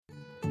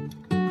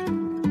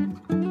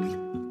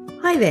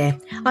Hi there,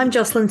 I'm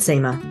Jocelyn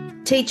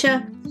Seamer,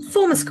 teacher,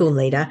 former school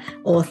leader,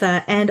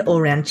 author and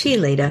all-round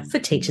cheerleader for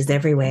teachers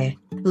everywhere.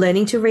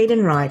 Learning to read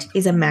and write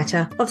is a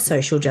matter of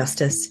social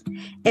justice.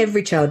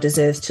 Every child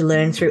deserves to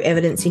learn through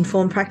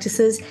evidence-informed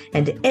practices,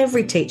 and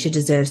every teacher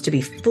deserves to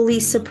be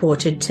fully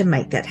supported to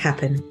make that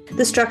happen.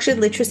 The Structured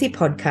Literacy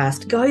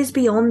Podcast goes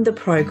beyond the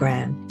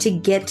program to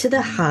get to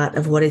the heart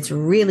of what it's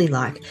really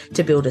like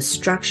to build a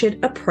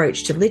structured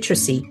approach to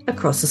literacy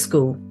across a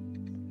school.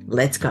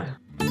 Let's go.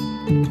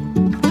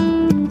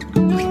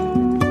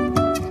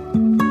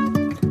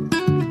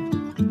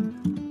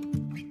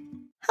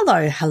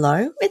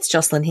 Hello, it's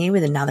Jocelyn here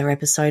with another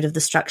episode of the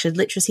Structured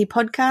Literacy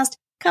Podcast,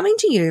 coming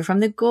to you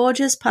from the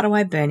gorgeous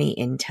Putawai Burnie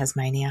in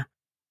Tasmania.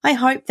 I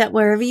hope that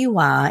wherever you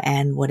are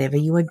and whatever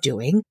you are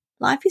doing,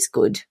 life is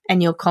good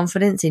and your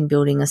confidence in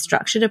building a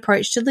structured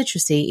approach to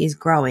literacy is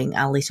growing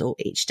a little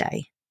each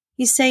day.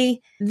 You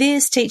see,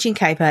 this teaching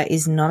caper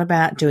is not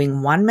about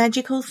doing one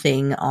magical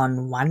thing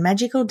on one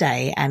magical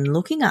day and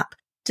looking up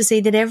to see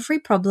that every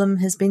problem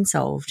has been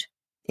solved.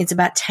 It's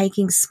about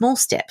taking small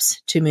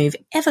steps to move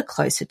ever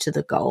closer to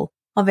the goal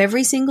of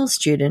every single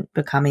student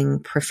becoming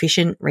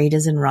proficient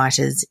readers and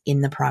writers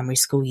in the primary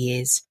school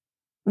years.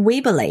 We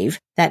believe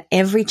that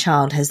every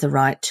child has the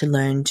right to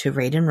learn to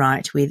read and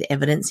write with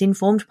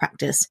evidence-informed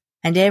practice,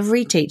 and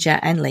every teacher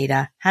and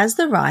leader has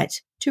the right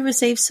to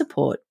receive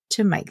support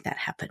to make that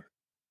happen.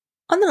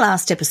 On the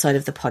last episode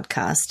of the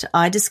podcast,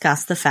 I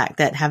discussed the fact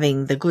that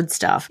having the good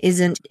stuff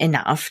isn't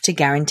enough to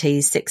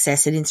guarantee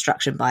success in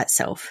instruction by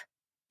itself.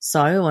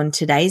 So on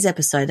today's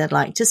episode, I'd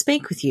like to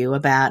speak with you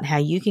about how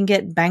you can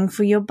get bang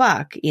for your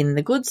buck in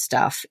the good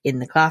stuff in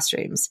the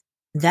classrooms.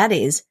 That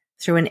is,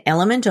 through an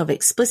element of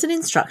explicit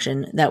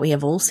instruction that we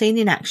have all seen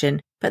in action,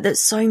 but that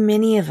so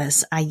many of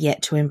us are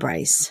yet to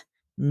embrace.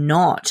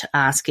 Not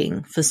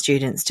asking for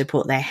students to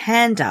put their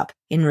hand up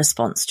in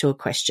response to a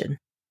question.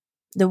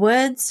 The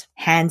words,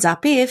 hands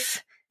up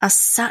if, are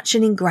such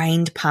an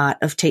ingrained part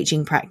of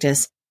teaching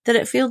practice that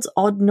it feels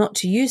odd not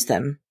to use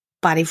them.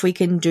 But if we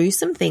can do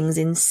some things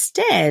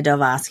instead of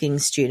asking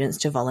students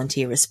to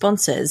volunteer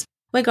responses,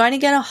 we're going to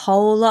get a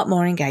whole lot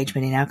more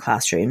engagement in our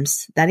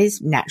classrooms. That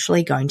is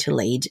naturally going to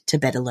lead to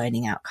better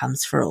learning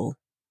outcomes for all.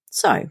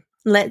 So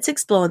let's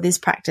explore this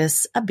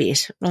practice a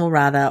bit, or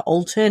rather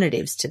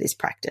alternatives to this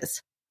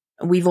practice.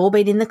 We've all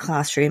been in the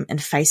classroom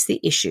and faced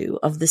the issue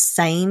of the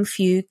same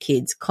few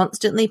kids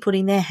constantly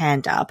putting their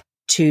hand up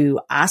to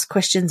ask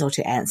questions or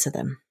to answer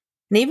them.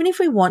 And even if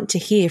we want to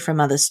hear from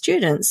other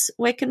students,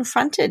 we're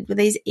confronted with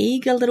these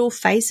eager little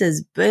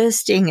faces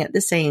bursting at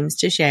the seams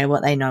to share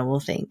what they know or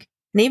think.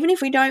 And even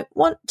if we don't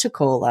want to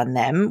call on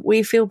them,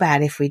 we feel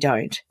bad if we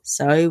don't.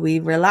 So we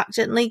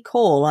reluctantly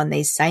call on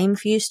these same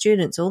few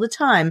students all the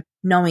time,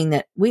 knowing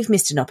that we've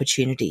missed an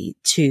opportunity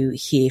to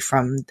hear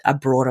from a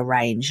broader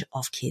range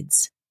of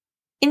kids.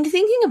 In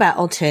thinking about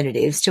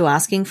alternatives to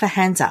asking for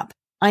hands up,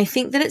 I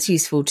think that it's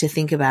useful to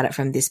think about it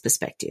from this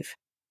perspective.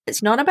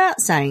 It's not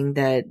about saying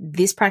that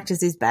this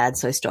practice is bad,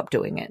 so stop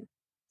doing it.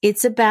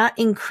 It's about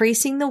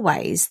increasing the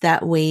ways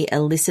that we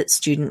elicit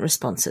student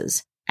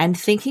responses and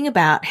thinking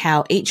about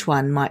how each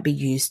one might be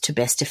used to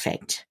best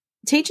effect.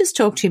 Teachers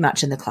talk too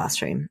much in the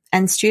classroom,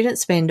 and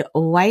students spend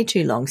way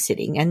too long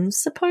sitting and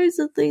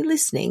supposedly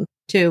listening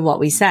to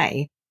what we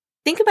say.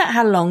 Think about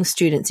how long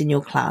students in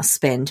your class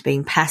spend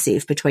being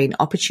passive between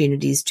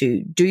opportunities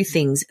to do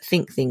things,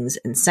 think things,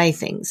 and say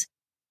things.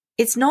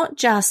 It's not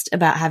just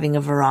about having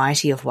a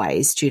variety of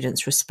ways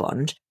students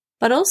respond,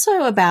 but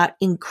also about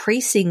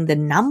increasing the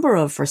number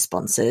of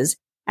responses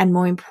and,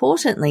 more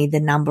importantly,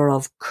 the number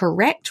of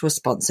correct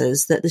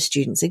responses that the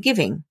students are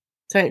giving.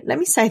 So let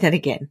me say that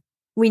again.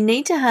 We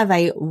need to have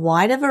a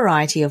wider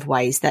variety of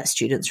ways that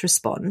students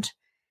respond.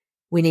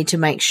 We need to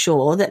make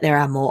sure that there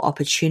are more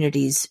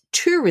opportunities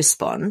to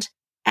respond,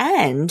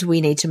 and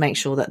we need to make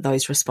sure that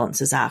those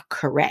responses are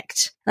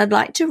correct. I'd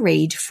like to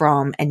read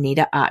from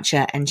Anita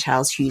Archer and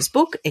Charles Hughes'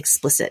 book,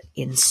 Explicit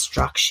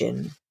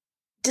Instruction.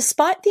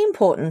 Despite the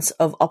importance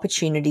of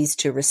opportunities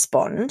to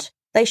respond,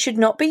 they should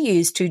not be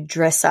used to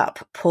dress up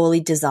poorly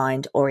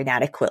designed or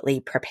inadequately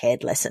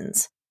prepared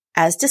lessons.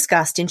 As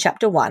discussed in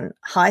Chapter 1,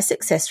 high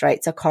success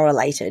rates are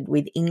correlated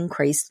with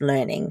increased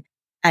learning,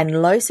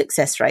 and low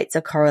success rates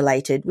are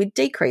correlated with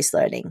decreased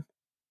learning.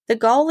 The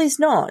goal is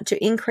not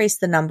to increase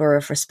the number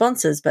of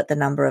responses, but the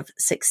number of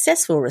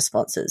successful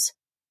responses.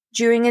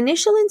 During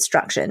initial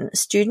instruction,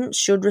 students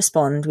should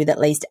respond with at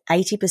least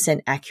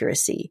 80%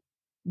 accuracy.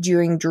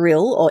 During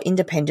drill or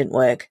independent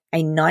work,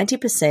 a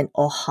 90%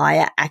 or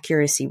higher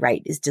accuracy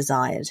rate is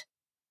desired.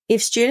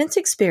 If students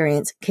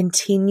experience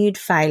continued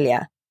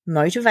failure,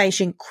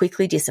 motivation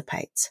quickly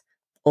dissipates.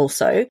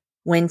 Also,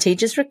 when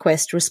teachers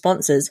request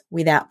responses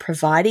without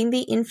providing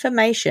the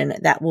information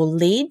that will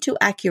lead to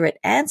accurate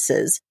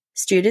answers,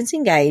 students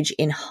engage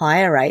in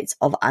higher rates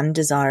of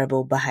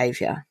undesirable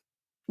behaviour.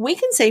 We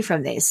can see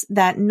from this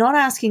that not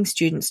asking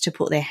students to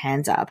put their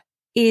hands up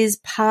is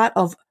part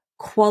of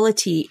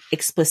quality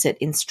explicit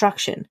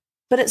instruction,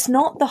 but it's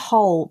not the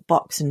whole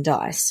box and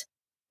dice.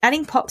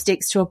 Adding pop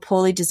sticks to a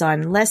poorly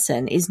designed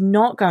lesson is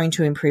not going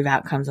to improve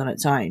outcomes on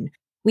its own.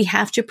 We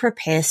have to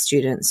prepare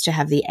students to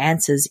have the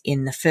answers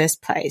in the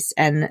first place,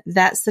 and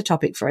that's the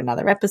topic for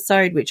another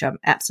episode, which I'm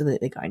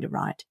absolutely going to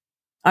write.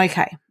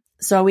 Okay,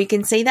 so we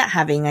can see that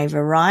having a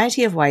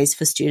variety of ways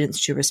for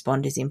students to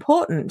respond is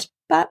important,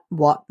 but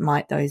what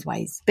might those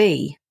ways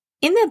be?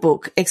 In their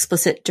book,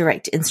 Explicit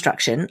Direct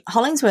Instruction,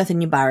 Hollingsworth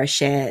and Ybarra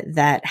share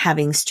that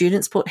having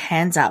students put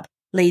hands up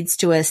leads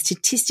to a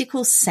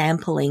statistical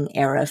sampling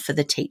error for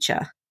the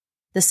teacher.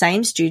 The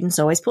same students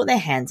always put their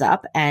hands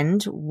up,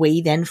 and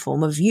we then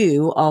form a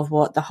view of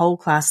what the whole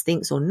class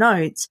thinks or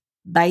notes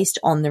based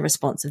on the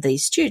response of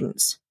these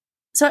students.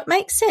 So it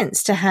makes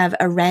sense to have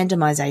a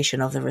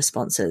randomization of the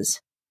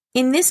responses.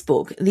 In this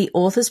book, the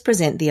authors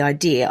present the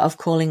idea of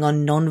calling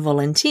on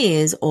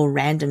non-volunteers or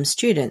random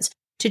students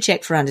to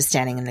check for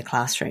understanding in the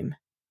classroom.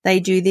 They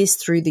do this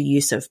through the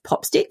use of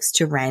popsticks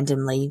to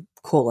randomly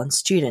call on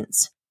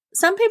students.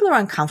 Some people are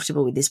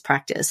uncomfortable with this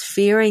practice,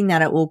 fearing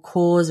that it will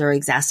cause or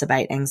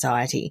exacerbate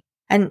anxiety,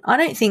 and I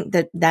don't think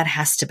that that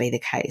has to be the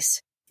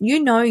case.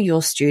 You know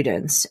your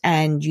students,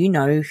 and you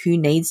know who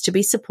needs to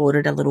be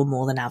supported a little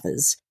more than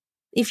others.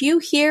 If you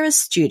hear a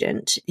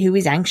student who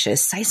is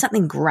anxious say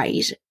something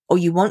great, or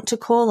you want to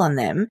call on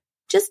them,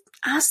 just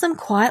ask them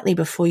quietly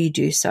before you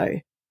do so.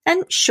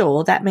 And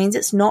sure, that means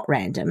it's not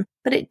random,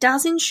 but it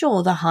does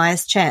ensure the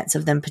highest chance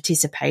of them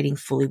participating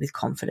fully with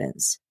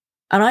confidence.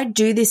 And I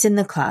do this in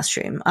the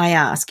classroom. I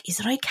ask, is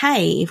it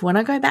okay if when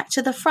I go back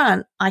to the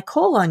front, I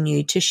call on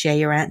you to share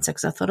your answer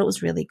because I thought it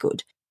was really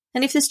good?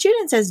 And if the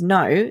student says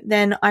no,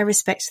 then I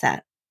respect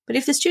that. But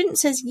if the student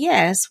says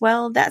yes,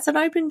 well, that's an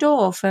open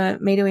door for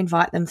me to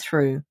invite them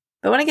through.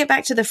 But when I get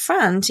back to the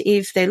front,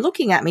 if they're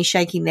looking at me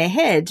shaking their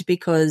head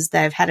because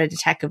they've had an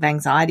attack of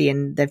anxiety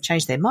and they've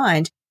changed their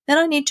mind, then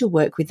I need to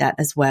work with that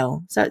as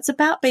well. So it's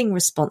about being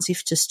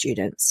responsive to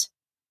students.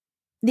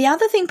 The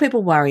other thing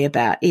people worry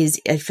about is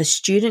if a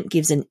student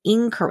gives an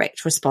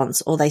incorrect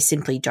response or they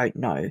simply don't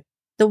know.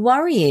 The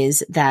worry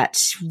is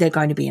that they're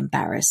going to be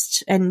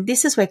embarrassed, and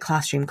this is where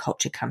classroom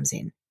culture comes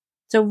in.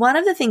 So one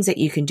of the things that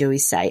you can do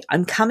is say,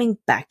 I'm coming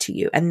back to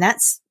you, and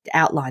that's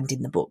outlined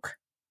in the book.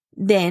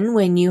 Then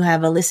when you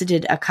have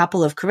elicited a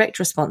couple of correct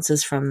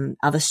responses from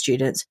other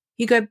students,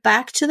 you go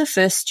back to the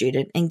first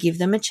student and give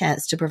them a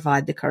chance to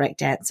provide the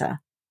correct answer.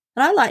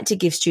 And I like to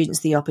give students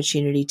the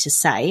opportunity to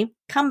say,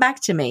 come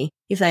back to me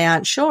if they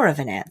aren't sure of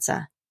an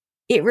answer.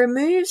 It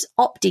removes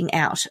opting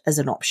out as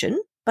an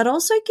option, but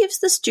also gives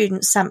the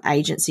student some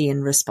agency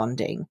in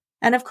responding.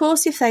 And of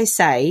course, if they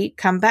say,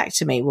 come back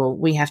to me, well,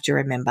 we have to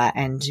remember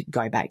and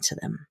go back to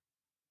them.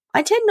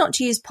 I tend not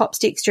to use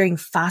popsticks during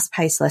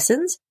fast-paced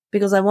lessons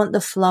because I want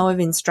the flow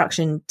of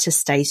instruction to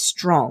stay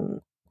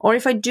strong. Or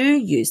if I do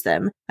use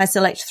them, I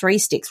select 3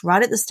 sticks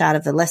right at the start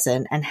of the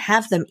lesson and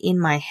have them in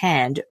my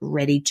hand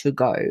ready to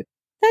go.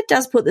 That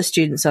does put the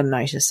students on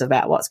notice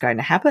about what's going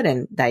to happen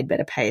and they'd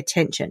better pay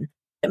attention.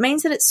 It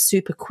means that it's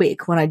super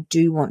quick when I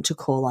do want to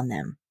call on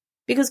them.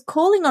 Because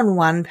calling on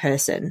one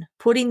person,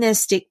 putting their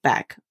stick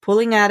back,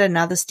 pulling out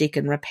another stick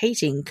and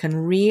repeating can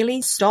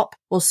really stop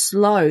or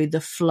slow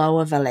the flow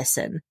of a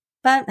lesson.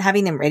 But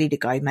having them ready to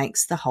go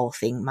makes the whole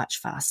thing much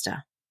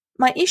faster.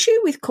 My issue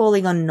with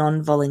calling on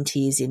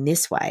non-volunteers in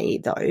this way,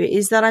 though,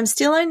 is that I'm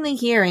still only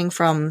hearing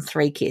from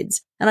 3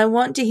 kids, and I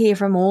want to hear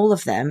from all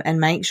of them and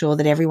make sure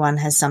that everyone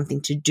has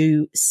something to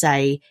do,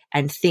 say,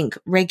 and think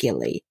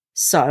regularly.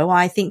 So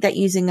I think that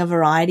using a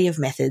variety of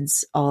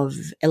methods of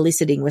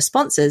eliciting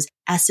responses,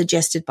 as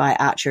suggested by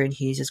Archer and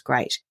Hughes, is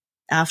great.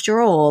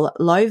 After all,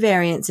 low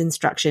variance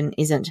instruction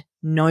isn't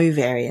no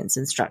variance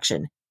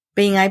instruction.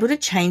 Being able to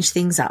change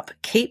things up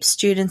keeps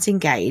students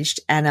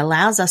engaged and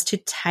allows us to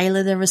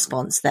tailor the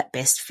response that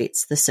best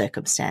fits the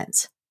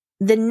circumstance.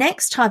 The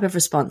next type of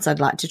response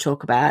I'd like to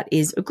talk about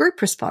is a group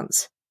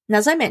response. And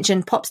as I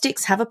mentioned,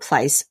 popsticks have a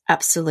place,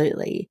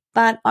 absolutely,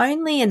 but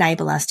only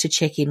enable us to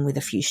check in with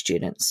a few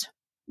students.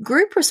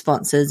 Group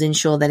responses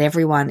ensure that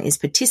everyone is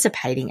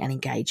participating and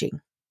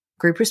engaging.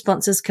 Group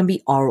responses can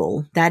be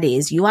oral, that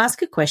is, you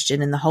ask a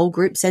question and the whole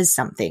group says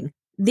something.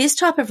 This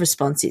type of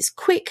response is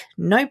quick,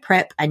 no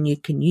prep, and you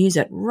can use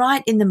it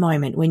right in the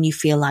moment when you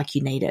feel like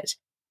you need it.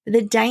 But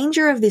the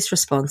danger of this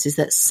response is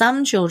that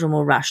some children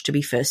will rush to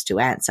be first to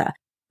answer,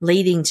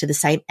 leading to the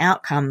same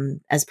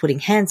outcome as putting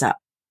hands up.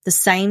 The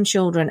same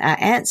children are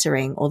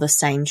answering or the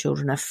same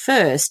children are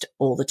first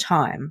all the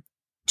time.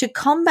 To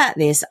combat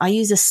this, I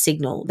use a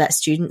signal that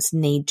students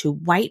need to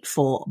wait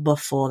for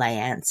before they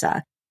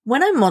answer.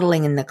 When I'm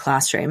modelling in the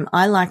classroom,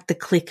 I like the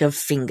click of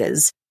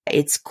fingers.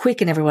 It's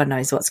quick and everyone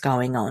knows what's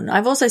going on.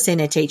 I've also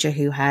seen a teacher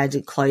who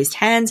had closed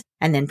hands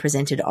and then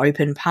presented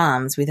open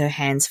palms with her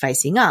hands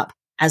facing up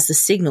as the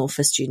signal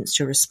for students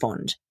to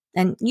respond.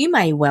 And you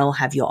may well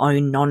have your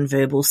own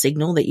non-verbal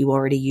signal that you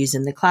already use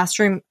in the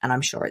classroom, and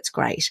I'm sure it's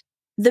great.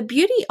 The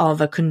beauty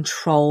of a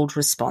controlled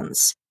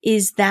response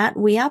is that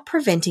we are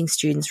preventing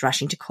students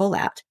rushing to call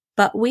out,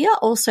 but we are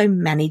also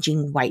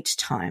managing wait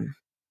time.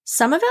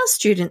 Some of our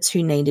students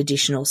who need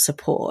additional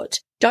support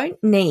don't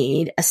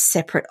need a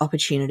separate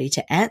opportunity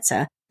to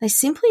answer. They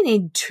simply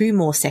need 2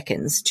 more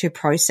seconds to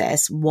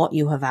process what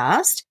you have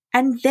asked,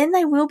 and then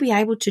they will be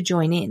able to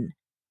join in.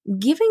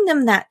 Giving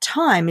them that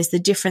time is the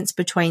difference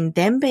between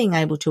them being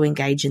able to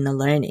engage in the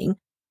learning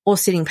or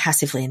sitting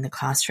passively in the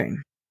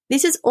classroom.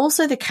 This is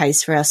also the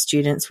case for our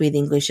students with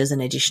English as an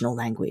additional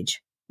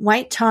language.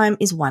 Wait time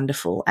is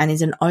wonderful and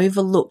is an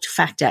overlooked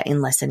factor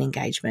in lesson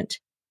engagement.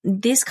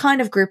 This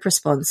kind of group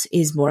response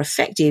is more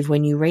effective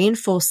when you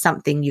reinforce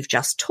something you've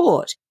just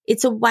taught.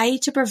 It's a way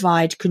to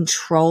provide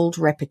controlled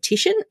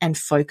repetition and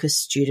focus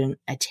student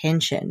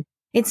attention.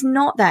 It's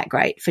not that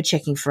great for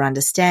checking for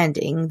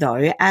understanding,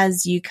 though,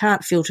 as you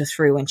can't filter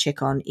through and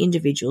check on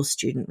individual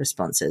student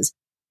responses.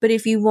 But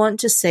if you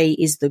want to see,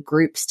 is the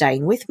group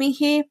staying with me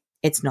here?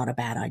 It's not a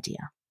bad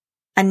idea.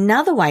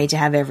 Another way to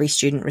have every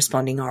student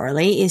responding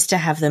orally is to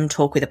have them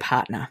talk with a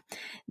partner.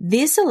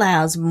 This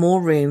allows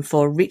more room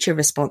for richer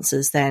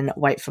responses than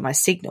wait for my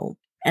signal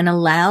and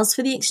allows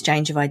for the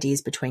exchange of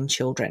ideas between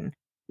children.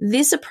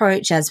 This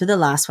approach, as with the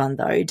last one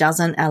though,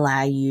 doesn't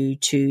allow you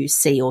to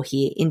see or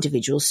hear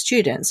individual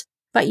students,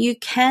 but you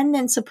can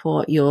then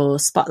support your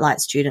spotlight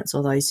students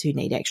or those who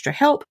need extra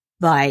help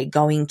by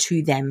going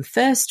to them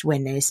first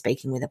when they're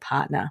speaking with a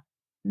partner.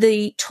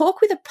 The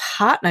talk with a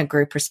partner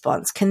group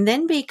response can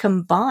then be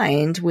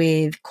combined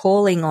with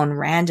calling on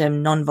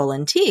random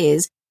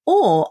non-volunteers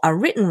or a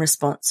written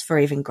response for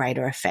even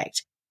greater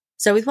effect.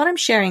 So with what I'm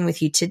sharing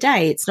with you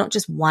today, it's not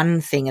just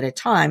one thing at a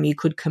time. You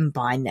could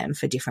combine them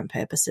for different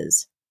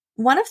purposes.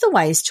 One of the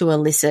ways to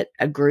elicit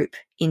a group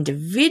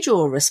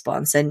individual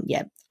response, and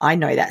yeah, I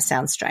know that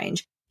sounds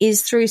strange,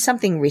 is through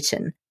something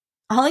written.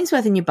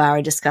 Hollingsworth and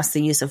Ybarra discuss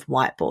the use of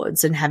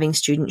whiteboards and having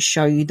students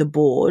show you the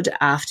board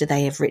after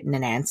they have written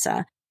an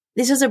answer.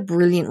 This is a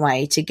brilliant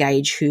way to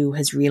gauge who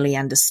has really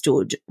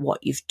understood what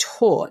you've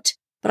taught.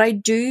 But I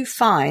do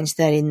find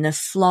that in the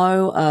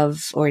flow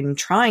of, or in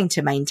trying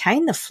to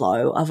maintain the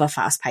flow of a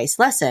fast-paced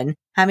lesson,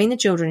 having the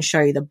children show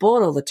you the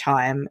board all the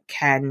time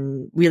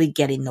can really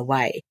get in the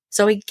way.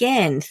 So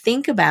again,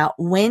 think about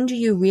when do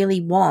you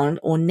really want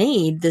or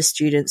need the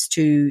students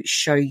to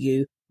show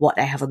you what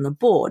they have on the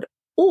board?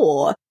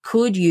 Or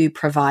could you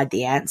provide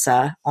the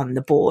answer on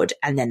the board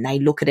and then they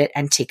look at it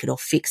and tick it or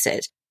fix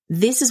it?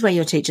 This is where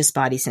your teacher's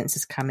spidey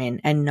senses come in,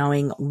 and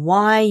knowing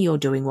why you're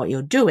doing what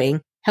you're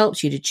doing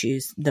helps you to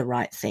choose the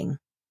right thing.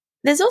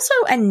 There's also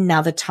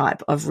another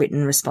type of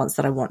written response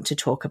that I want to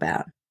talk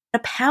about. A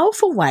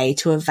powerful way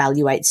to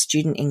evaluate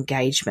student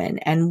engagement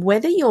and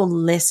whether your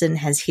lesson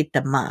has hit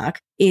the mark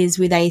is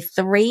with a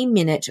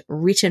 3-minute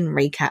written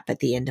recap at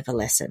the end of a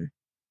lesson.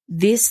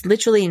 This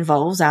literally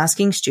involves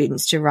asking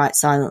students to write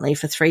silently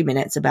for 3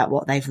 minutes about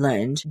what they've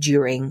learned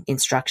during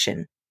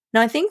instruction.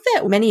 Now, I think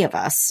that many of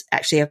us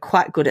actually are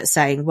quite good at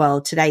saying,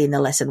 well, today in the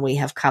lesson we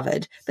have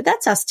covered, but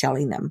that's us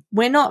telling them.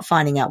 We're not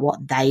finding out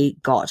what they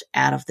got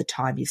out of the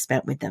time you've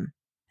spent with them.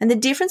 And the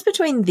difference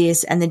between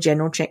this and the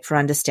general check for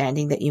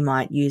understanding that you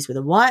might use with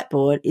a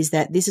whiteboard is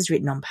that this is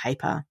written on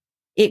paper.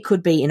 It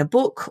could be in a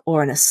book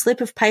or in a slip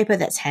of paper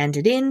that's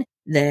handed in.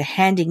 The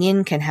handing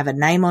in can have a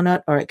name on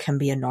it or it can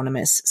be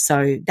anonymous.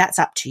 So that's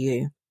up to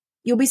you.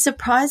 You'll be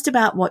surprised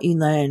about what you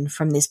learn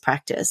from this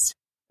practice.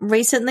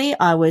 Recently,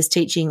 I was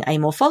teaching a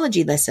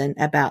morphology lesson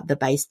about the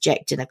base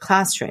ject in a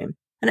classroom.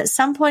 And at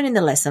some point in the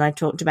lesson, I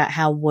talked about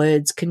how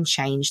words can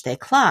change their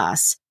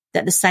class,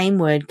 that the same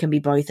word can be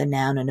both a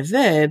noun and a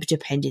verb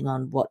depending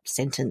on what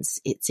sentence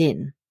it's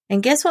in.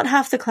 And guess what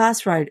half the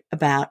class wrote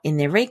about in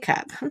their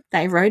recap?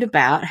 They wrote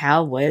about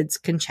how words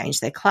can change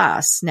their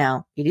class.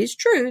 Now, it is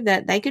true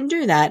that they can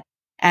do that,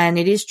 and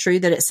it is true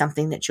that it's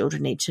something that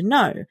children need to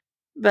know.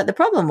 But the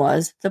problem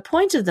was, the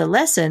point of the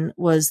lesson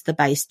was the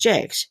base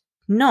ject,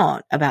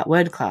 not about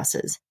word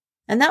classes.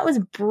 And that was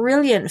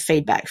brilliant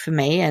feedback for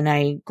me and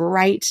a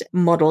great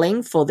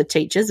modeling for the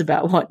teachers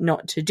about what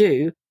not to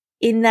do,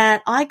 in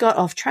that I got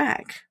off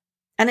track.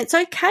 And it's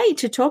okay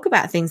to talk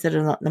about things that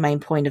are not the main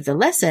point of the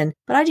lesson,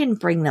 but I didn't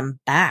bring them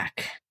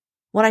back.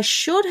 What I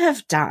should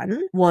have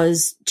done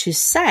was to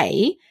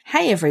say,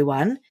 hey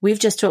everyone, we've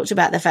just talked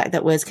about the fact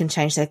that words can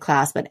change their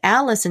class, but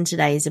our lesson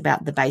today is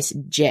about the base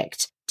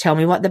ject. Tell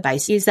me what the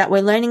base is that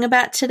we're learning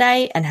about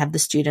today, and have the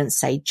students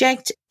say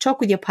ject. Talk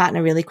with your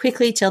partner really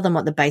quickly. Tell them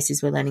what the base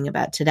is we're learning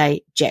about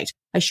today, ject.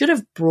 I should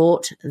have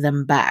brought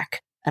them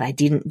back, but I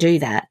didn't do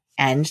that,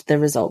 and the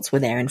results were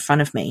there in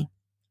front of me.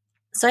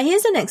 So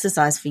here's an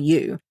exercise for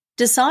you.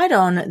 Decide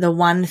on the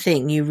one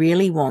thing you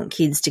really want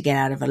kids to get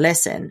out of a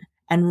lesson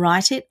and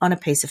write it on a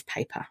piece of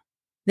paper.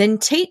 Then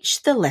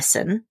teach the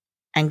lesson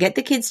and get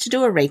the kids to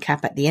do a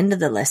recap at the end of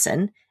the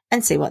lesson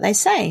and see what they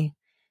say.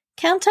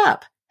 Count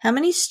up. How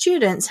many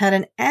students had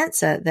an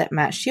answer that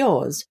matched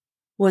yours?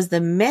 Was the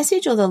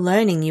message or the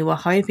learning you were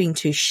hoping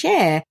to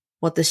share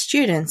what the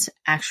students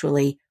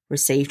actually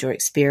received or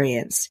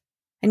experienced?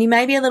 And you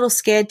may be a little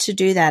scared to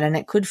do that, and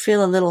it could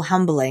feel a little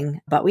humbling,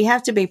 but we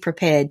have to be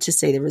prepared to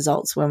see the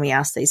results when we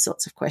ask these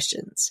sorts of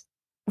questions.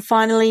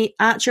 Finally,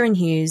 Archer and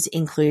Hughes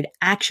include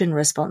action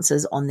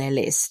responses on their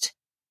list.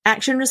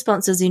 Action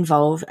responses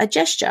involve a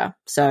gesture,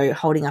 so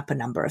holding up a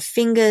number of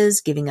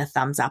fingers, giving a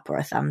thumbs up or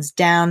a thumbs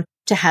down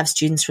to have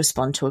students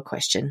respond to a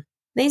question.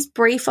 These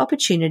brief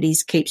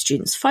opportunities keep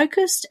students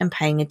focused and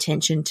paying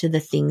attention to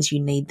the things you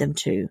need them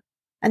to.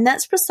 And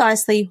that's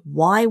precisely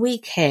why we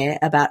care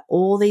about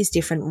all these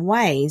different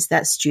ways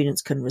that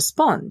students can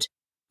respond.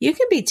 You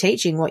can be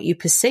teaching what you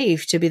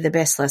perceive to be the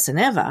best lesson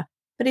ever,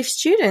 but if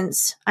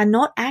students are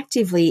not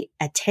actively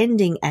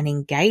attending and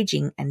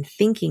engaging and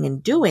thinking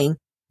and doing,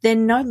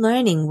 then no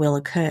learning will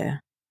occur.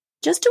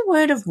 Just a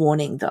word of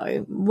warning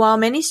though, while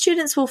many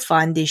students will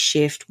find this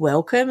shift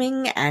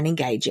welcoming and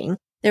engaging,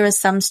 there are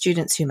some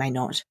students who may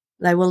not.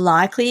 They will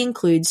likely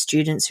include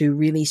students who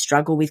really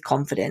struggle with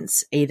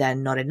confidence, either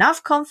not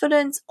enough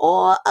confidence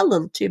or a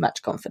little too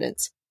much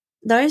confidence.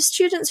 Those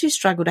students who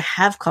struggle to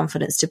have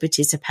confidence to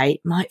participate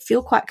might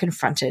feel quite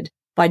confronted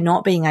by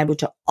not being able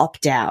to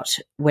opt out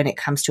when it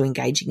comes to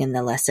engaging in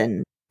the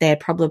lesson. They're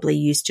probably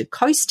used to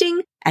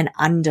coasting and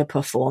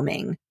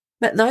underperforming.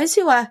 But those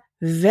who are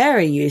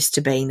very used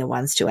to being the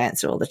ones to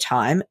answer all the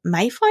time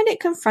may find it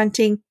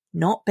confronting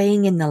not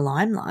being in the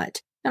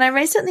limelight. And I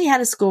recently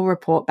had a school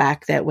report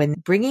back that when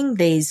bringing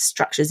these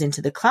structures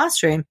into the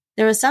classroom,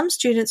 there are some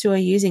students who are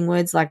using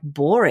words like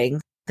boring.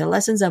 The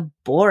lessons are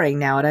boring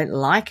now, I don't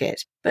like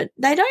it. But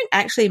they don't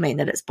actually mean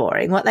that it's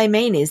boring. What they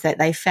mean is that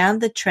they found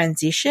the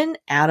transition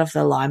out of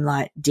the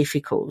limelight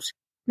difficult.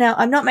 Now,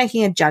 I'm not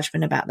making a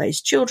judgment about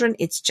those children,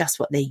 it's just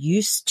what they're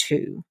used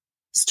to.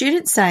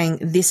 Students saying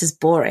this is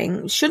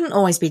boring shouldn't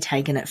always be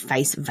taken at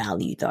face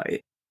value though.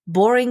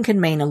 Boring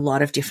can mean a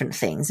lot of different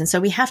things, and so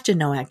we have to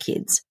know our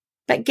kids.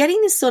 But getting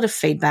this sort of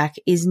feedback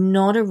is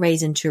not a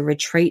reason to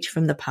retreat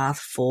from the path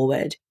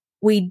forward.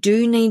 We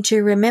do need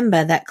to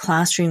remember that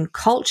classroom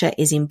culture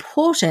is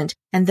important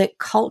and that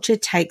culture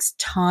takes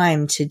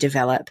time to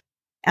develop.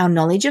 Our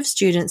knowledge of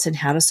students and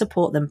how to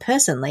support them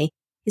personally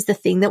is the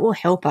thing that will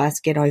help us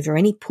get over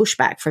any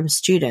pushback from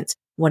students,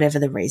 whatever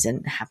the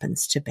reason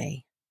happens to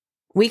be.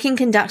 We can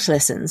conduct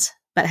lessons,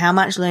 but how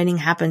much learning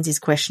happens is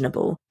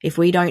questionable if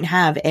we don't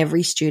have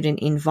every student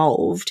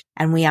involved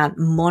and we aren't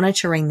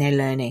monitoring their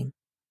learning.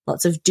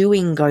 Lots of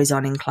doing goes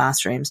on in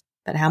classrooms,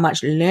 but how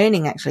much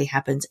learning actually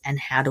happens and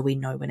how do we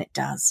know when it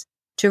does?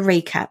 To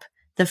recap,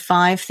 the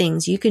 5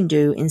 things you can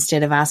do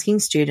instead of asking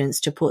students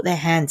to put their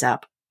hands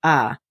up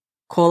are: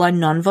 call on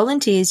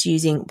non-volunteers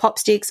using pop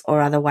sticks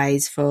or other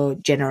ways for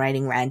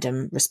generating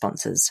random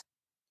responses.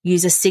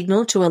 Use a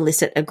signal to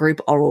elicit a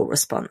group oral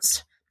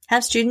response.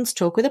 Have students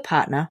talk with a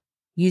partner.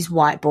 Use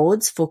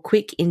whiteboards for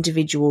quick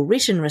individual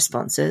written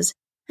responses.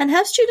 And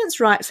have students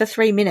write for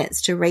 3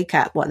 minutes to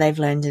recap what they've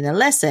learned in a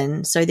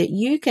lesson so that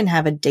you can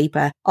have a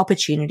deeper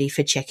opportunity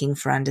for checking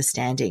for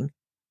understanding.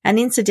 And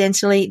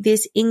incidentally,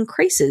 this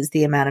increases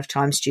the amount of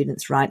time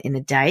students write in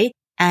a day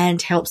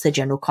and helps the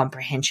general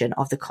comprehension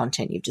of the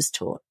content you've just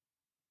taught.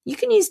 You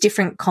can use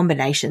different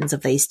combinations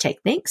of these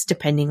techniques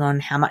depending on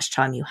how much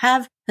time you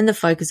have and the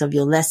focus of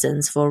your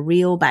lessons for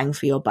real bang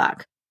for your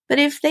buck. But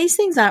if these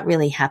things aren't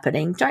really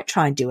happening, don't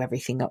try and do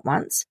everything at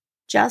once.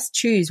 Just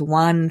choose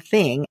one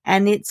thing,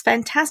 and it's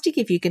fantastic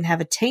if you can have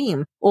a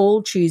team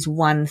all choose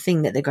one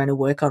thing that they're going to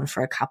work on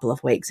for a couple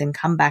of weeks and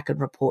come back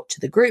and report to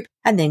the group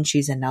and then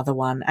choose another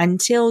one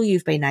until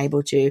you've been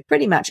able to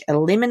pretty much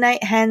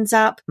eliminate hands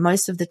up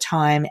most of the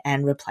time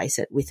and replace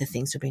it with the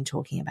things we've been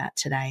talking about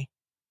today.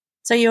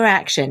 So your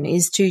action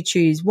is to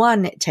choose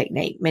one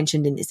technique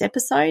mentioned in this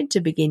episode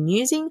to begin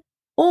using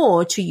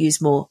or to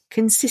use more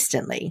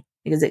consistently,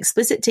 because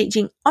explicit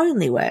teaching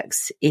only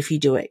works if you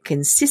do it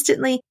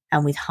consistently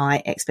and with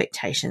high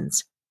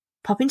expectations.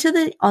 Pop into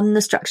the On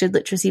the Structured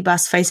Literacy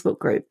Bus Facebook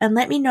group and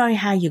let me know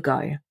how you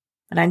go.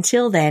 But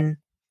until then,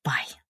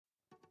 bye.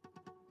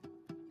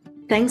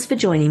 Thanks for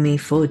joining me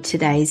for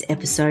today's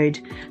episode.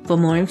 For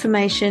more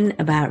information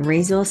about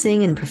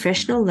resourcing and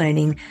professional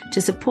learning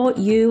to support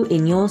you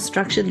in your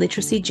structured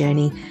literacy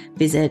journey,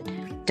 visit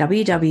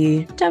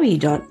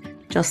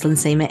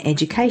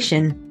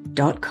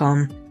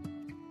www.jocelynseemaeducation.com.